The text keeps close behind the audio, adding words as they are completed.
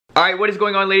All right, what is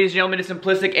going on, ladies and gentlemen? It's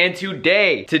Simplistic, and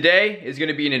today is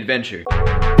gonna be an adventure.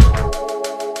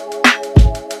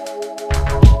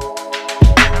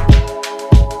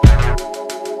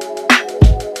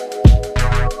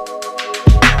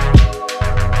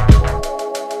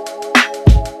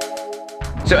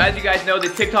 So as you guys know, the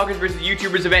TikTokers versus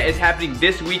YouTubers event is happening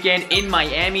this weekend in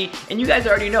Miami, and you guys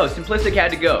already know, Simplistic had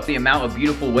to go. The amount of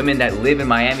beautiful women that live in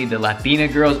Miami, the Latina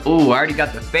girls, ooh, I already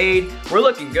got the fade. We're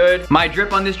looking good. My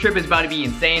drip on this trip is about to be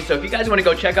insane, so if you guys wanna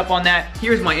go check up on that,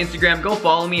 here's my Instagram, go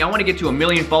follow me. I wanna get to 1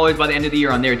 million followers by the end of the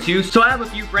year on there too. So I have a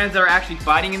few friends that are actually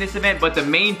fighting in this event, but the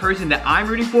main person that I'm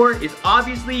rooting for is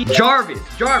obviously Jarvis.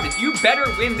 Jarvis, you better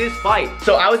win this fight.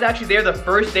 So I was actually there the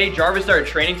first day Jarvis started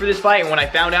training for this fight, and when I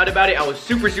found out about it, I was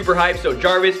super hyped. So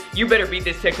Jarvis, you better beat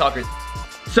this TikToker.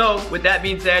 So with that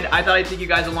being said, I thought I'd take you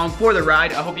guys along for the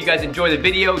ride. I hope you guys enjoy the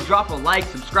video. Drop a like,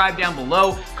 subscribe down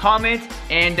below, comment,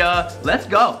 and let's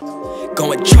go.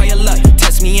 Go and try your luck,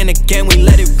 test me in again, we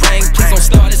let it rain. Please don't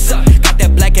start us up, got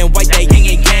that black and white, that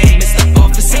yin and yang. Mr.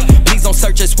 Officer, please don't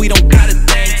search us, we don't got a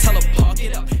thing. Tell her park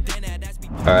it up.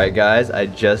 All right guys, I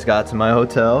just got to my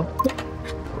hotel.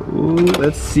 Ooh,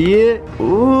 let's see it.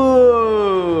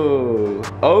 Ooh,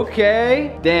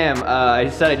 okay. Damn, I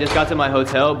said I just got to my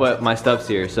hotel, but my stuff's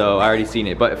here, so I already seen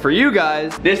it. But for you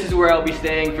guys, this is where I'll be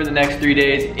staying for the next 3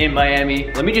 days in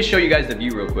Miami. Let me just show you guys the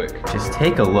view real quick. Just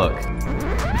take a look.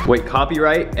 Wait,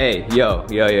 copyright? Hey, yo.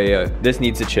 This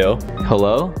needs to chill.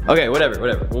 Hello? Okay,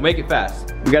 whatever. We'll make it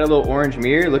fast. We got a little orange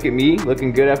mirror. Look at me,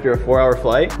 looking good after a 4-hour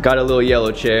flight. Got a little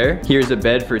yellow chair. Here's a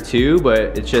bed for 2,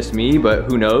 but it's just me, but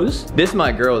who knows? This is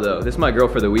my girl though. This is my girl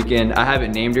for the weekend. I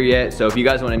haven't named her yet, so if you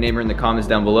guys want to name her in the comments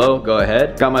down below, go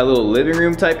ahead. Got my little living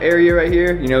room type area right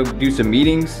here. You know, do some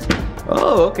meetings.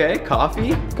 Oh, okay,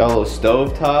 coffee. Got a little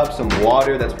stove top, some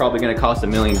water that's probably gonna cost $1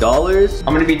 million.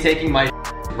 I'm gonna be taking my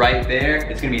right there.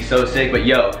 It's gonna be so sick, but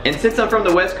yo, and since I'm from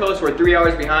the West Coast, we're 3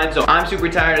 hours behind, so I'm super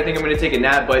tired. I think I'm gonna take a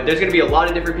nap, but there's gonna be a lot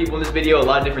of different people in this video, a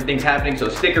lot of different things happening, so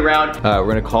stick around. We're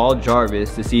gonna call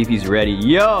Jarvis to see if he's ready.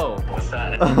 Yo! What's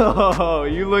that? Oh,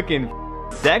 you looking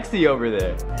sexy over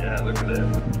there. Yeah, look at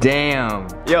that. Damn.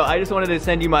 Yo, I just wanted to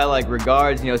send you my like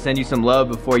regards, you know, send you some love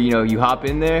before, you know, you hop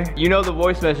in there. You know the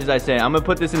voice message I sent. I'm gonna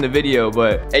put this in the video,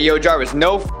 but hey, yo, Jarvis,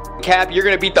 no cap, you're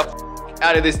gonna beat the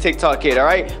out of this TikTok kid, all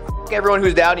right? Everyone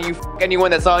who's doubting you,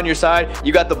 anyone that's on your side,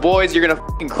 you got the boys. You're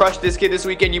gonna crush this kid this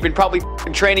weekend. You've been probably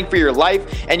training for your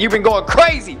life, and you've been going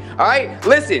crazy. All right,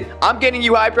 listen, I'm getting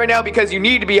you hyped right now because you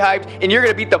need to be hyped, and you're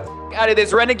gonna beat the out of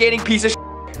this renegading piece of shit.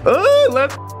 Oh,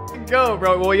 let's go,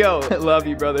 bro. Well, yo, love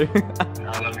you, brother.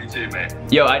 I love you too, man.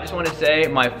 Yo, I just want to say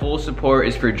my full support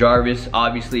is for Jarvis.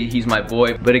 Obviously, he's my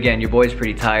boy, but again, your boy's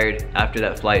pretty tired after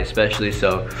that flight, especially.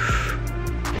 So.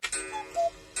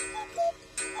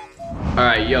 All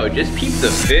right, yo, just peep the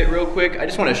fit real quick. I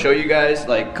just want to show you guys,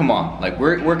 like, come on. Like,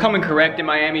 we're coming correct in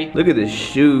Miami. Look at the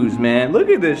shoes, man. Look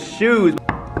at the shoes.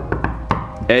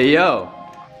 Hey, yo.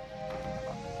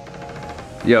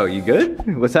 Yo, you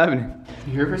good? What's happening?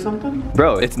 You here for something?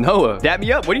 Bro, it's Noah. Dap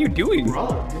me up. What are you doing? Bro.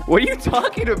 What are you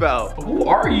talking about? Who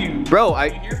are you? Bro,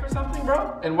 You here for something,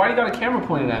 bro? And why do you got a camera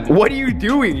pointed at me? What are you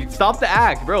doing? Stop the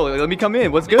act, bro. Let me come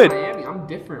in. What's good? Miami, I'm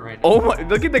different right now. Oh my,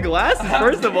 look at the glasses,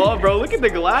 first of all, bro. Look at the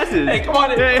glasses. Hey, come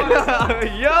on in. Hey, Come on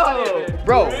in. yo,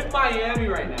 bro. We're in Miami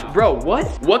right now. Bro, what?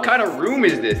 What kind of room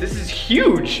is this? This is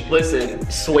huge. Listen,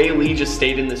 Sway Lee just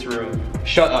stayed in this room.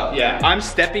 Shut up. Yeah. I'm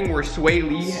stepping where Sway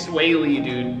Lee. Sway Lee,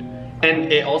 dude.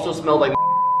 And it also smelled like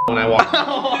when I walked.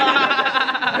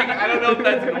 I don't know if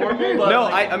that's normal, but No,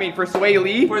 like, I mean for Sway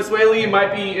Lee. for Sway Lee, it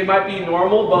might be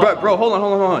normal, but Bro, hold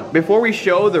on. Before we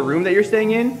show the room that you're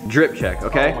staying in, drip check,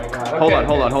 okay? Oh my God, Hold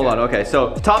okay, on. Okay,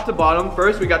 so top to bottom,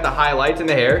 first we got the highlights in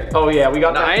the hair. oh yeah, we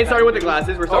got Now, that. I ain't started with the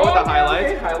glasses. We're starting with the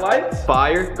highlights. Okay, highlights.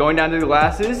 Fire. Going down to the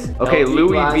glasses. Okay, LV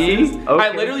Louis glasses. V. Okay.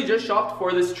 I literally just shopped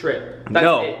for this trip. That's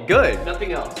No, it. good.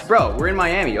 Nothing else. Bro, we're in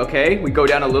Miami, okay? We go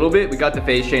down a little bit. We got the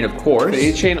phase chain, of course.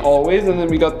 Phase chain always, and then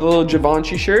we got the little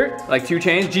Givenchy shirt. Like 2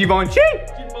 chains. Givenchy.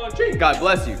 Givenchy. God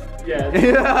bless you. Yes.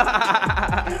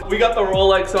 We got the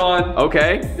Rolex on.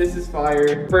 Okay. This is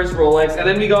fire. First Rolex. And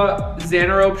then we got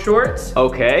Xanarope shorts.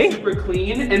 Okay. Super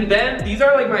clean. And then these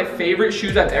are like my favorite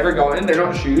shoes I've ever gotten. They're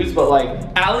not shoes, but like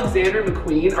Alexander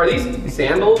McQueen. Are these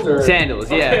sandals or?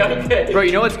 Sandals, yeah. Okay. Bro,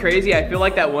 you know what's crazy? I feel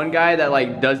like that one guy that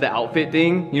like does the outfit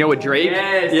thing. You know, with Drake?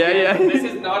 Yes. Yeah. This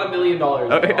is not $1 million.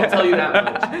 I'll tell you that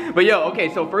much. But yo,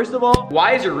 okay, so first of all,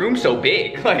 why is your room so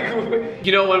big? Like,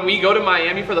 You know, when we go to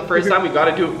Miami for the first time, we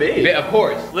gotta do it big. of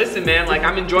course. Listen, man, like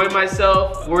I'm enjoying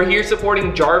myself. We're here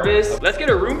supporting Jarvis. Let's get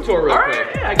a room tour real All quick.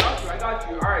 right, yeah, I got you. got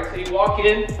you. All right, so you walk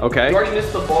in. Okay. You already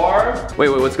missed the bar. Wait,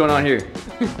 what's going on here?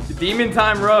 Demon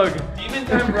time rug. Demon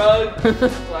time rug.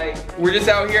 Like, we're just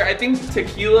out here. I think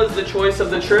tequila's the choice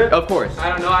of the trip. Of course. I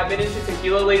don't know, I've been into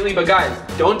tequila lately, but guys,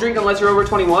 don't drink unless you're over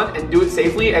 21 and do it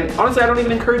safely. And honestly, I don't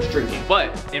even encourage drinking.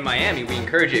 But in Miami, we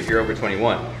encourage it if you're over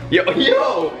 21. Yo!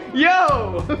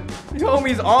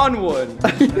 Homie's on one.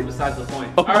 That's besides the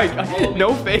point. Oh my god,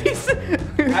 no face?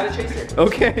 I had a chaser.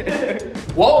 Okay.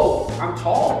 Whoa, I'm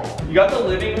tall. You got the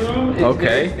living room. It's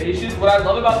Okay. very spacious. What I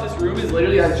love about this room is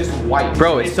literally that it's just white.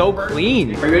 Bro, it's so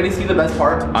clean. Are you ready to see the best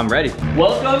part? I'm ready.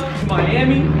 Welcome to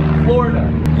Miami, Florida.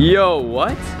 Yo,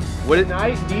 what? What is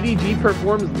Tonight, DDG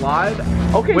performs live.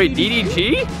 Okay. Wait,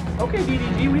 DDG? Okay,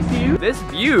 DDG, we see you. This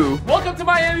view. Welcome to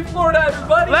Miami, Florida,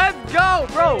 everybody. Let's go,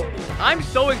 bro. I'm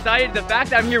so excited. The fact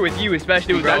that I'm here with you,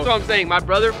 especially, Dude, bro. that's what I'm saying. My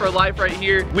brother for life right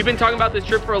here. We've been talking about this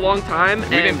trip for a long time. We've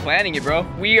been planning it, bro.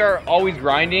 We are always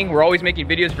grinding. We're always making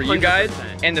videos for you guys.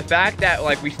 100%. And the fact that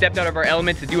like we stepped out of our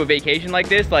element to do a vacation like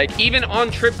this, like Even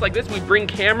on trips like this, we bring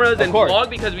cameras and course.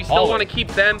 vlog because we still Always. want to keep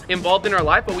them involved in our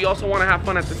life, but we also want to have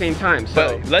fun at the same time.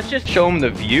 So, but let's just show them the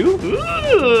view.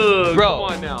 Ooh, Bro, come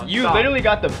on now. you Stop. literally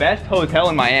got the best hotel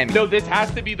in Miami. No, this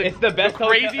has to be It's the best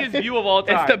craziest view of all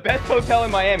time. It's the best hotel in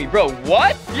Miami, bro.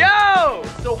 What? Yo!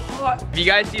 so hot. If you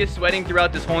guys see us sweating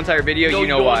throughout this whole entire video, No, you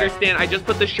know don't why. understand. I just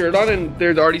put the shirt on and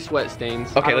there's already sweat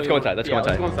stains. Okay, I let's don't go even- inside. Let's yeah,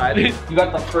 go inside. Let's go inside. You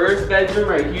got the first bedroom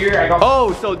right here. I got.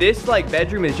 Oh, so this like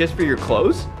bedroom is just for your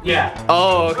clothes? Yeah.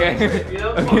 Oh, okay. You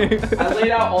know, come on. I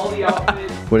laid out all the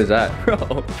outfits. What is that?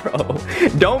 Bro,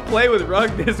 don't play with rug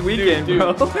this weekend, Dude.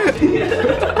 bro.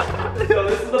 So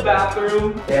this is the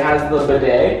bathroom. It has the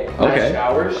bidet, Okay. nice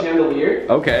shower, chandelier.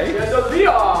 Okay.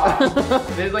 Chandelier.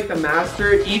 This is like the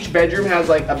master. Each bedroom has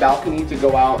like a balcony to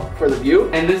go out for the view.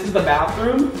 And this is the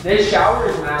bathroom. This shower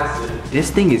is massive. This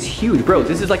thing is huge, bro.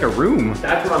 This is like a room.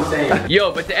 That's what I'm saying.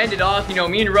 Yo, but to end it off, you know,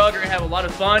 me and Rug are gonna have a lot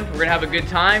of fun. We're gonna have a good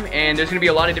time, and there's gonna be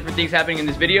a lot of different things happening in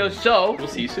this video. So We'll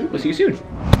see you soon. we'll see you soon.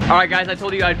 All right, guys, I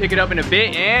told you I'd pick it up in a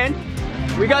bit, and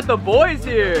we got the boys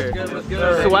here. What's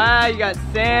good? Swag, you got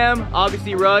Sam,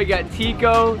 obviously Rug, you got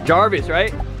Tico, Jarvis,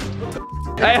 right?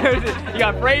 You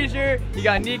got Frazier, you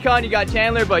got Nikon, you got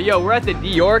Chandler, but yo, we're at the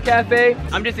Dior Cafe.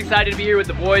 I'm just excited to be here with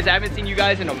the boys. I haven't seen you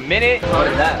guys in a minute. How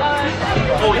is that?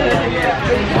 Oh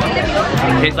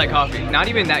yeah. Tastes like coffee. Not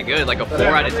even that good, like a 4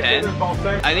 out of 10.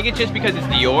 I think it's just because it's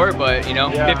Dior, but you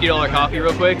know, $50 coffee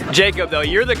real quick. Jacob though,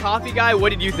 you're the coffee guy. What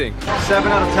did you think?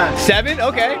 7 out of 10. 7?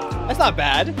 Okay, that's not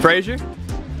bad. Frazier?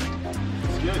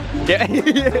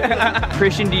 Yeah.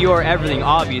 Christian Dior, everything,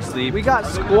 obviously. We got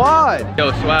squad. Yo,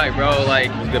 Swag, bro,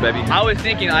 like, Good, baby. I was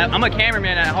thinking, I'm a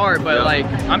cameraman at heart, but like,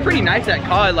 I'm pretty nice at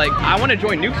COD. Like, I want to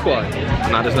join Nuke Squad.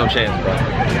 Nah, there's no chance, bro.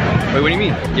 Wait, what do you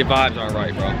mean? Your vibes aren't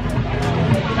right, bro.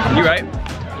 You right?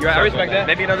 You right? I respect that.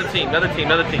 Maybe another team.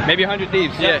 Maybe 100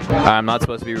 Thieves, yeah. I'm not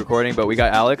supposed to be recording, but we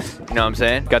got Alex. You know what I'm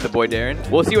saying? Got the boy Darren.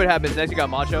 We'll see what happens next. We got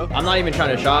Macho. I'm not even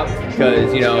trying to shop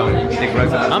because, you know,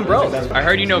 I'm broke. I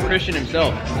heard you know Christian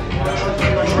himself.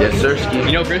 Yes, sir.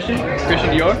 You know Christian? Christian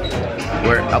Dior?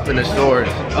 We're up in the stores,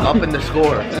 up in the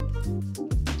score.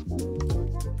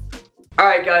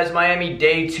 Alright guys, Miami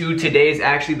day 2. Today is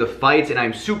actually the fights and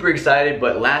I'm super excited,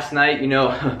 but last night, you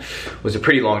know, was a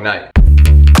pretty long night.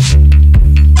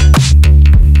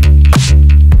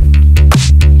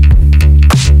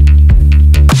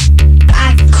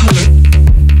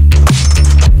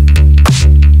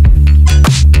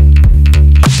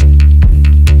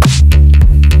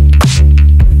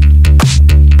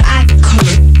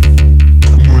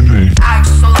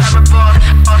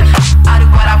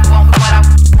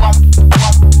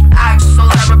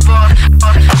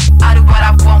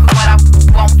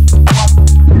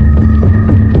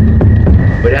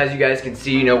 As you guys can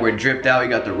see, you know, we're dripped out. We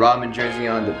got the Rodman jersey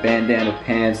on, the bandana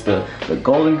pants, the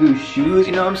Golden Goose shoes,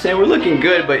 you know what I'm saying? We're looking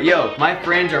good, but yo, my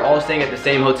friends are all staying at the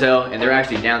same hotel and they're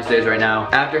actually downstairs right now.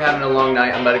 After having a long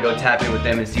night, I'm about to go tap in with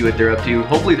them and see what they're up to.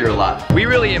 Hopefully they're alive. We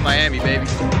really in Miami, baby.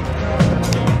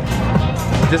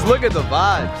 Just look at the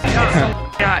vibes.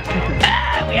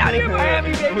 We out here,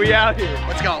 Miami, baby. We out here.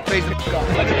 Let's go. Face it. This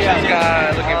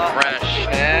guy looking fresh,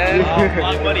 man.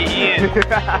 My buddy Ian.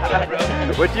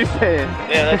 What you saying?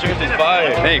 Yeah, that chicken is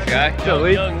fire. Thanks, guy.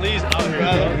 Young Lee's out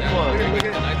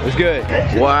here. What's good?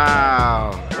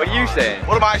 Wow. What are you saying?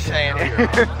 What am I saying here?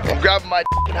 I'm grabbing my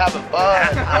and having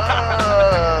fun.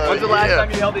 When's the last time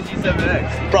you held the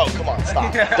G7X? Bro, come on,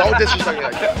 stop. Don't disrespect me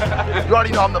like that. You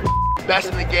already know I'm the best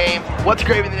in the game. What's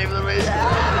Gravy in the neighborhood race?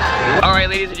 All right,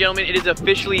 ladies and gentlemen, it is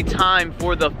officially time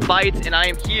for the fights, and I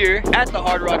am here at the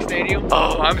Hard Rock Stadium.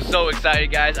 Oh, I'm so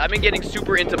excited, guys. I've been getting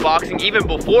super into boxing even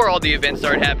before all the events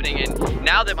started happening, and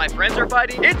now that my friends are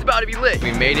fighting, it's about to be lit.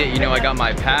 We made it, you know, I got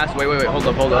my pass. Wait, hold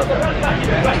up.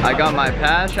 I got my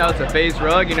pass. Shout out to FaZe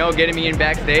Rug, you know, getting me in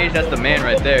backstage. That's the man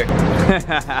right there.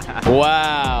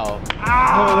 Wow.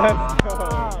 Oh, let's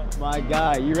go. My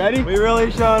guy, you ready? We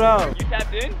really showed up. You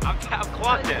tapped in? I'm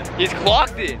clocked in. He's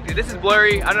clocked in. Dude, this is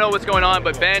blurry. I don't know what's going on,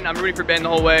 but Ben, I'm rooting for Ben the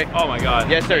whole way. Oh my God.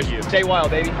 Yes, sir. Thank you. Stay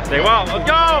wild, baby. Stay wild. Let's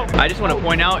go. I just want to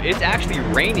point out, it's actually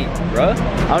raining, bruh.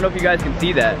 I don't know if you guys can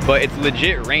see that, but it's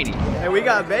legit raining. Hey, we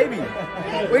got baby.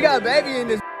 We got baby in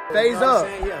this. Phase up.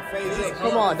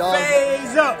 Come on, dog.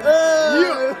 Phase up.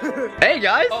 Hey,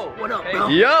 guys. Oh, what up, Hey. bro?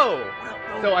 Yo.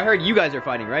 So I heard you guys are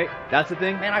fighting, right? That's the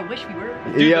thing? Man, I wish we were.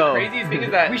 Dude, Yo. the craziest thing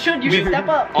is that You should step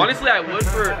up. honestly, I would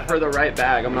for the right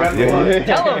bag. I'm not gonna lie.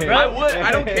 Tell him, bro. I would.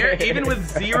 I don't care. Even with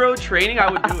zero training, I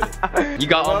would do it. You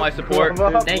got all my support.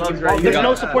 Thank you, bro. There's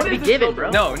no support to be given, bro.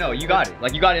 No, you got it.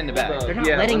 Like, you got it in the bag. They're not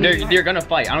letting me. They're gonna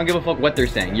fight. I don't give a fuck what they're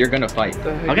saying. You're gonna fight.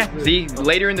 Okay. See,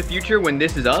 later in the future when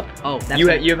this is up, Oh, that's you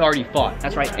right. have already fought.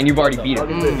 That's right. And you've already beat him.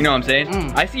 Mm. You know what I'm saying?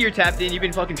 Mm. I see you're tapped in. You've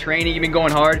been fucking training. You've been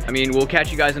going hard. I mean, we'll catch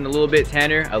you guys in a little bit.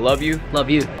 Tanner, I love you. Love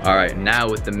you. All right, now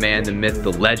with the man, the myth,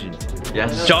 the legend.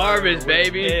 Yes, Jarvis,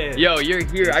 baby. Yeah. Yo, you're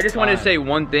here. I just wanted to say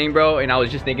one thing, bro, and I was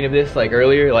just thinking of this like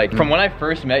earlier. Like from when I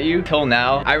first met you till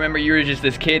now, I remember you were just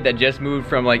this kid that just moved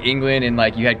from like England and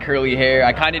like you had curly hair.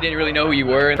 I kind of didn't really know who you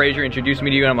were. Fraser introduced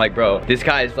me to you, and I'm like, bro, this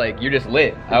guy is like, you're just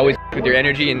lit. I always with your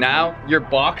energy, and now you're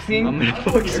boxing.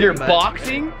 You're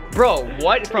boxing. Bro,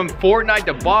 what? From Fortnite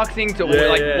to boxing to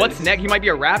what's next? He might be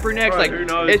a rapper next. Bro, like, who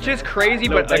knows? it's just crazy.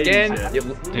 No but babies again,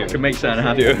 yet. Could make something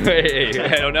happen. Dude, hey,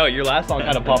 I don't know. Your last song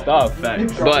kind of popped off.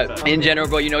 But in general,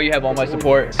 bro, you know you have all my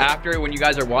support. After, when you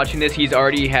guys are watching this, he's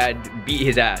already had beat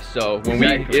his ass. So when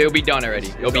it'll be done already.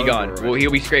 It'll be gone. Well,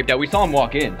 he'll be scraped out. We saw him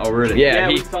walk in. Oh, really? Yeah,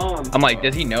 we saw him. I'm like,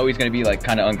 does he know he's gonna be like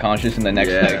kind of unconscious in the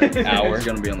next like, hour? He's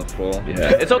gonna be on the floor.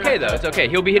 Yeah. It's okay though, it's okay.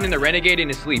 He'll be hitting the Renegade in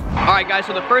his sleep. All right, guys,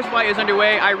 so the first fight is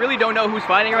underway. I really don't know who's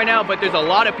fighting right now, but there's a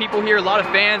lot of people here, a lot of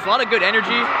fans, a lot of good energy.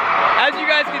 As you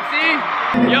guys can see,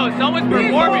 yo, someone's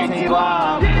performing. Hey,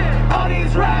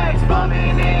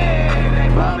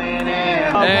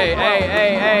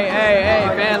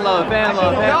 fan love.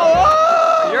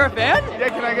 You're a fan? Yeah,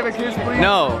 can I get a kiss, please?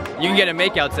 No, you can get a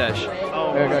makeout sesh.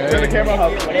 Turn the camera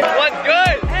up. What's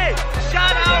good? Hey,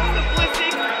 shout out to Blissy.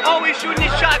 Always shooting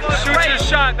his shot. Shoot your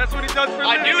shot. That's what he does for a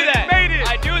I living. do that. He made it.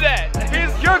 I do that.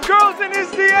 Your girl's in his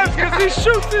DMs because he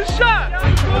shoots his shot.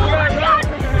 Nice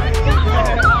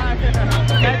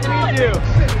to meet you.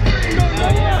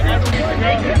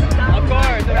 Of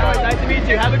course. Nice to meet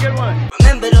you. Have a good one.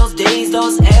 Remember those days,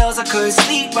 those L's, I couldn't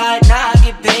sleep right now. I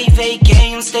get paid,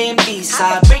 vacay, I'm staying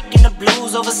B-side. Breaking the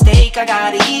blues over steak, I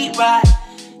gotta eat right.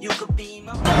 You could be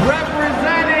my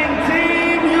Representing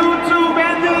Team YouTube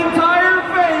and the entire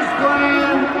FaZe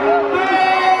clan, FaZe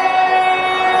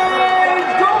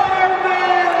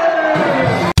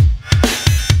Garvin!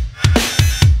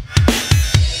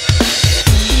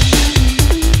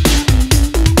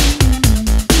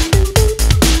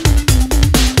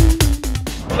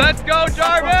 Let's go,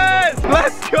 Jarvis!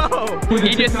 Let's go!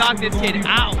 He just knocked this kid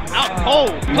out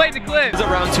cold. Play the clip. It's a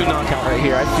round 2 knockout right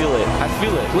here. I feel it.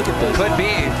 Look at this. Could be.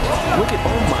 Look at,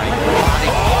 oh my God.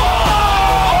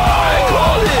 I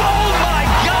called it. Oh my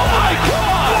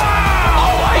God.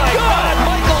 Oh my God.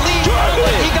 Michael Lee.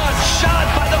 Jarvis. He got shot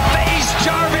by the FaZe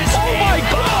Jarvis. Oh my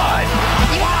God.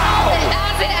 Wow.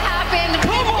 As it happened,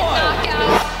 come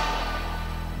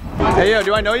on. Hey, yo,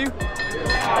 do I know you?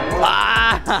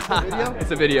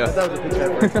 It's a video.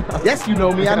 Yes, you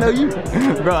know me. I know you.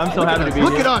 Bro, I'm so happy to be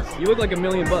Look here. at us. You look like $1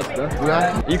 million, bro.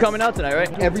 Right? You coming out tonight, right?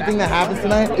 Everything that happens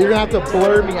tonight, you're gonna have to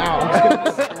blur me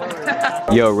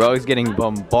out. Yo, Rug's getting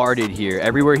bombarded here.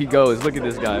 Everywhere he goes, look at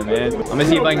this guy, man. I'm gonna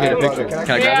see if I can get a picture. Can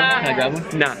I grab one? Can I grab one?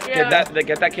 Nah,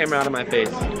 get that camera out of my face.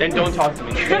 And don't talk to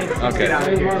me. Okay. Get out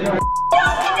of here.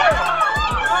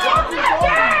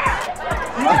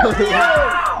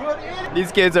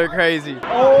 These kids are crazy.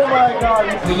 Oh my God.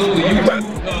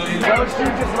 Those two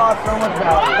just lost so much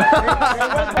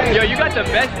value. Yo, you got the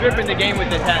best grip in the game with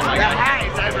this hat. The hat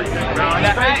is everything, bro.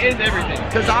 That hat is everything.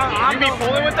 Because I'm You be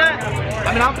pulling with that?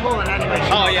 I mean, I'm pulling anyway.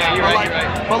 Oh, yeah, you're right, But like, you're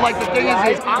right. But like the thing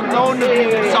is I'm known to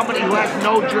be somebody who has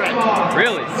no drip.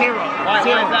 Really? Zero. Why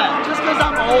Zero. is that? Just because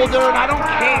I'm older and I don't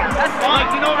care. That's fine.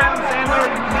 Like, you know Adam Sandler?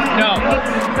 No.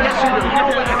 Yeah,